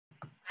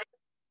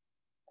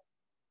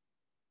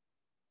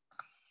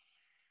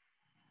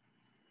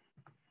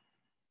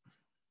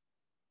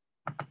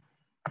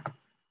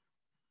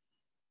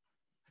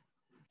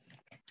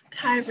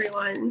Hi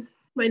everyone,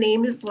 my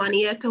name is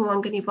Lanieta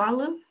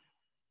Waqanivalu.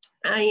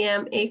 I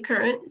am a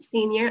current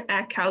senior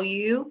at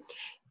CAlu,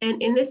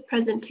 and in this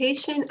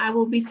presentation, I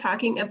will be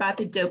talking about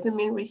the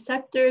dopamine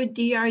receptor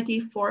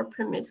DRD4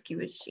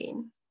 promiscuous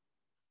gene.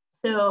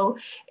 So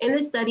in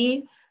this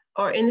study,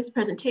 or in this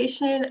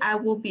presentation, I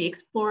will be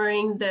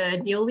exploring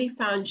the newly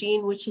found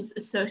gene, which is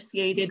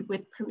associated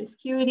with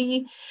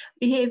promiscuity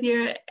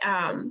behavior,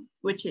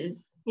 which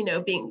is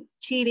being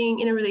cheating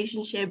in a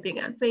relationship, being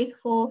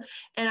unfaithful,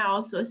 and I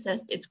also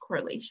assessed its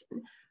correlation.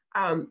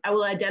 I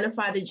will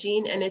identify the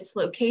gene and its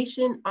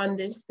location on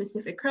this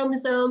specific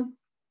chromosome.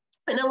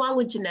 And along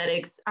with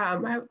genetics,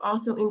 I've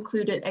also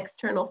included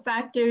external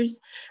factors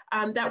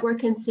that were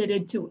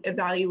considered to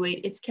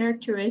evaluate its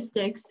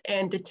characteristics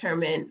and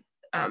determine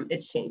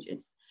its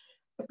changes.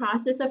 The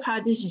process of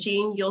how this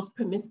gene yields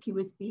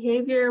promiscuous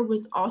behavior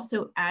was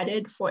also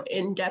added for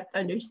in-depth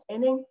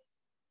understanding.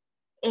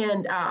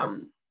 And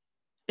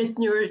its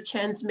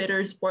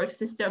neurotransmitters work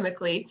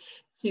systemically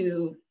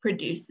to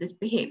produce this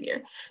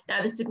behavior.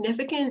 Now, the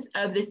significance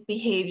of this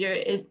behavior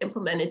is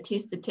implemented to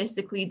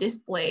statistically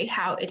display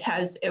how it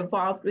has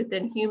evolved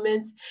within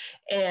humans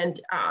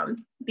and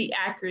the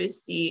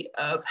accuracy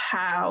of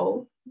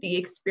how the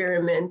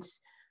experiment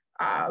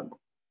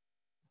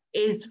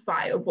is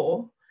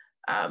viable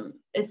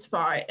as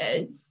far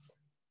as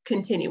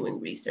continuing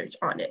research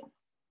on it.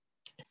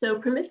 So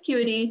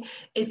promiscuity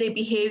is a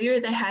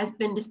behavior that has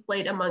been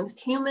displayed amongst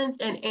humans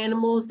and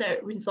animals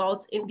that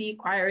results in the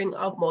acquiring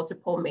of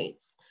multiple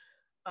mates.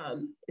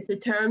 It's a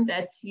term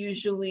that's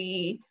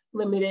usually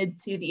limited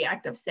to the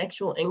act of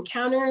sexual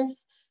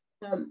encounters.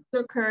 It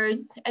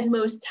occurs at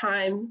most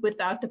time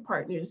without the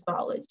partner's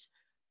knowledge.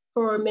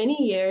 For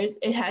many years,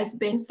 it has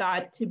been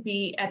thought to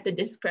be at the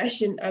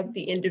discretion of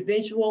the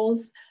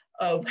individuals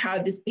of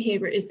how this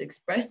behavior is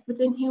expressed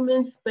within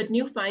humans, but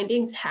new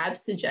findings have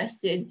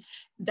suggested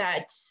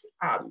that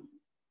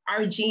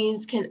our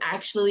genes can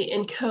actually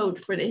encode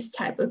for this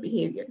type of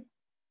behavior.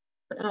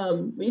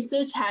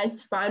 Research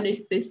has found a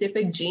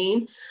specific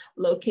gene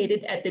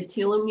located at the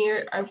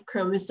telomere of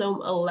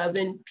chromosome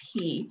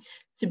 11p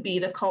to be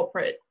the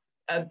culprit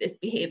of this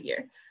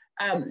behavior.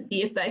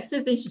 The effects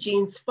of this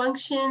gene's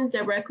function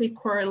directly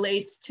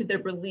correlates to the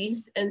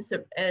release and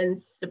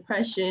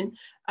suppression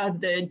of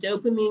the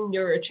dopamine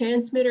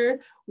neurotransmitter,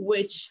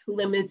 which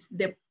limits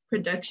the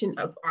production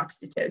of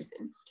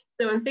oxytocin.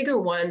 So in figure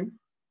 1,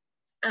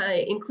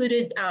 I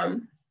included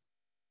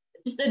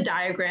just a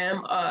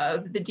diagram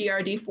of the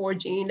DRD4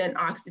 gene and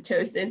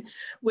oxytocin,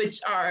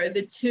 which are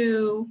the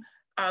two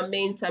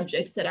main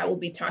subjects that I will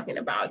be talking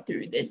about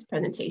through this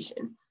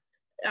presentation.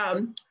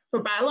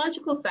 For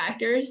biological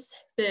factors,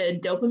 the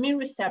dopamine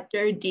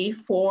receptor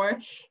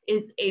D4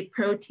 is a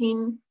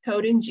protein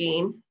coding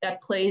gene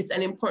that plays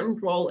an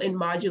important role in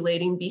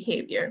modulating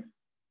behavior.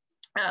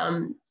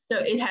 So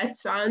it has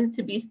found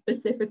to be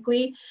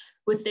specifically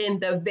within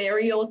the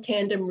varial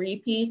tandem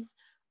repeats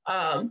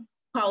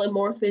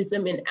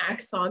polymorphism in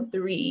axon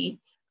 3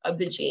 of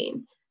the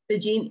gene. The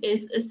gene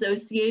is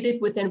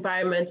associated with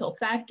environmental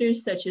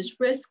factors such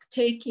as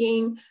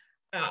risk-taking,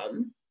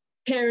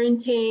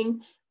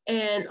 parenting,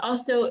 and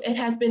also it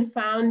has been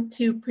found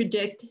to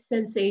predict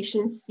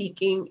sensation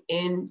seeking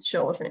in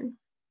children.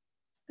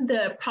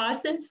 The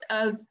process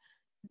of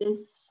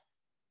this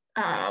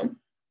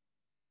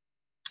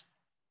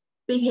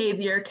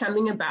behavior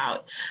coming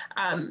about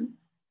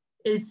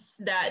is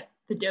that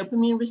the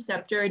dopamine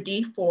receptor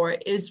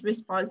D4 is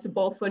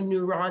responsible for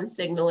neuron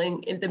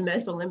signaling in the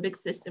mesolimbic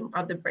system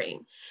of the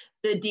brain.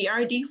 The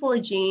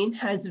DRD4 gene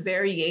has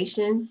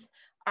variations,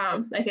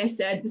 like I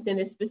said, within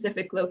a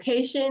specific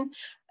location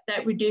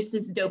that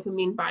reduces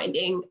dopamine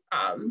binding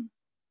and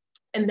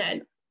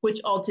then which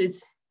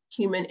alters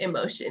human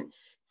emotion.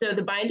 So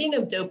the binding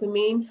of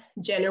dopamine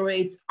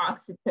generates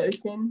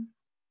oxytocin,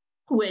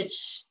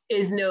 which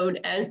is known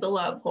as the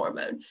love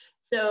hormone.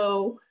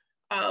 So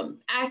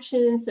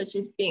actions such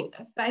as being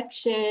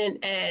affection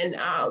and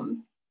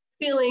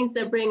feelings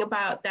that bring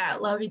about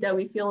that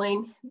lovey-dovey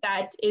feeling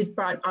that is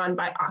brought on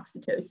by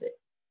oxytocin.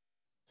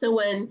 So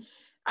when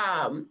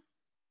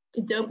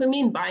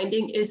dopamine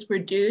binding is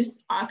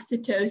reduced,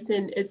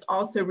 oxytocin is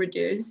also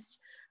reduced,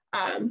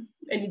 and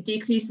it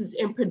decreases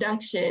in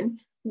production,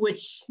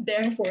 which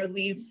therefore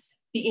leaves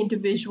the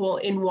individual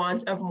in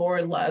want of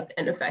more love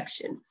and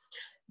affection.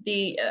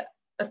 The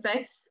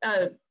effects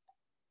of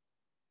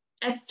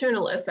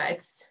external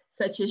effects,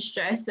 such as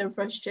stress and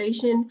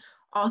frustration,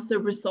 also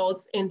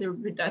results in the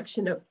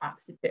reduction of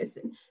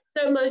oxytocin.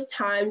 So most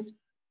times,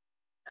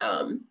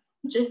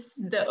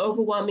 just the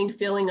overwhelming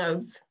feeling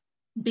of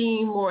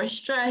being more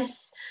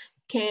stressed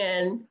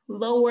can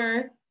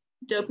lower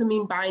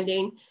dopamine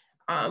binding,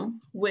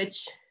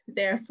 which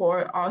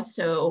therefore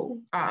also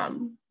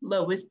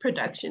lowers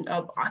production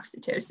of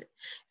oxytocin.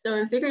 So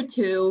in figure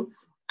 2,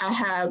 I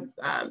have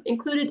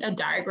included a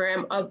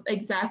diagram of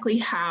exactly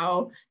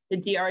how the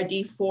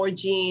DRD4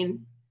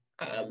 gene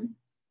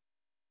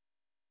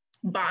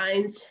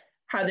binds,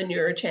 how the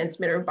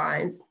neurotransmitter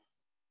binds,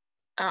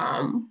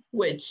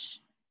 which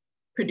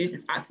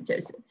produces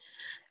oxytocin.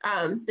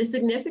 The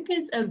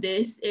significance of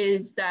this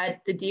is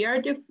that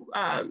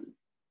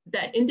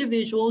that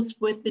individuals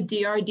with the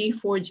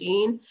DRD4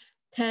 gene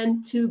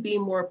tend to be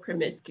more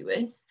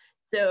promiscuous.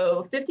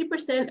 So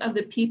 50% of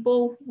the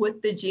people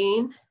with the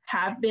gene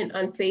have been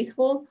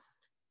unfaithful,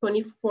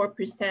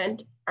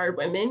 24% are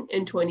women,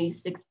 and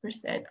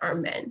 26% are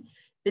men.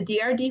 The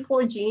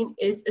DRD4 gene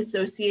is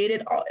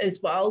associated as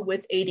well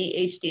with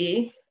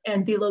ADHD,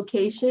 and the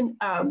location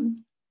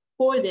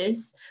for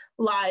this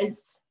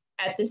lies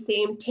at the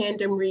same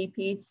tandem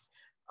repeats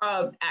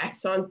of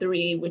axon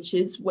 3, which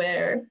is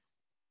where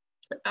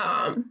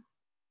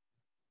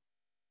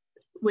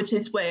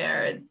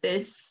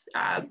this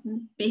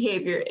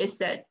behavior is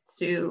said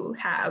to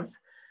have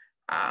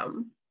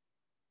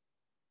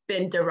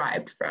been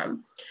derived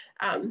from.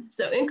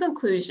 So in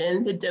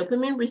conclusion, the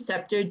dopamine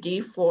receptor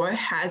D4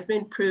 has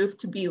been proved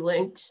to be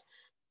linked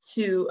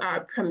to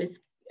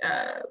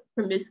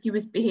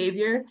promiscuous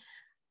behavior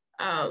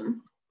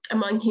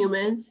among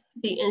humans.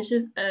 The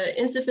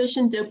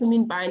insufficient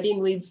dopamine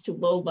binding leads to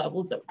low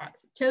levels of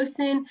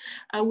oxytocin,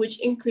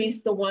 which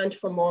increase the want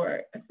for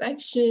more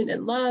affection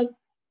and love.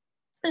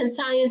 And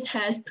science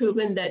has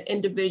proven that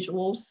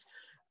individuals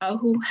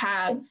who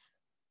have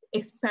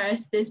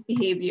expressed this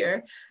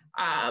behavior,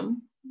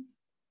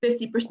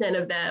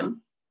 50% of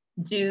them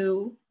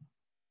do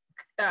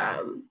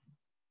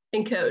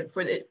encode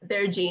for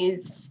their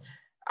genes.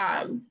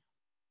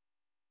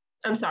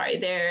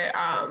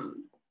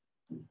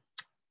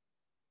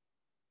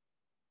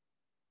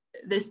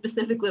 The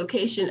specific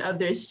location of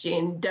this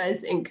gene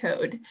does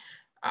encode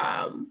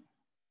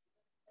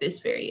this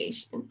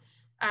variation.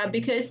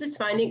 Because this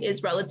finding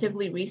is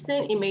relatively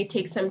recent, it may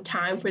take some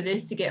time for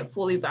this to get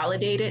fully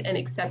validated and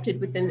accepted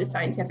within the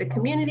scientific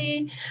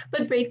community,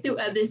 but breakthrough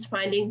of this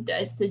finding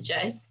does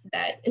suggest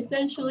that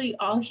essentially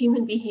all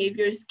human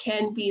behaviors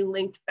can be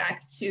linked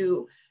back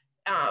to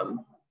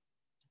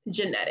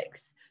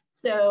genetics.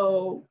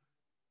 So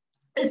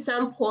at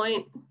some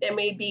point, there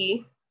may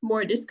be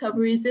more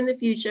discoveries in the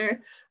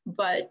future,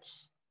 but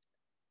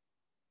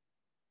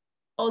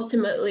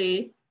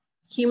ultimately,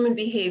 human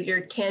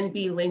behavior can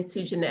be linked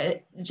to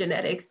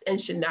genetics and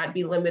should not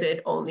be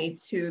limited only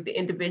to the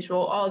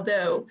individual,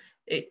 although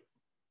it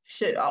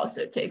should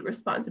also take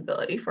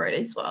responsibility for it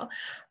as well.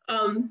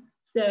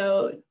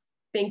 So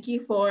thank you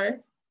for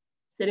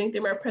sitting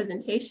through my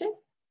presentation,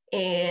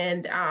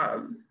 and I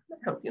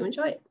hope you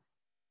enjoy it.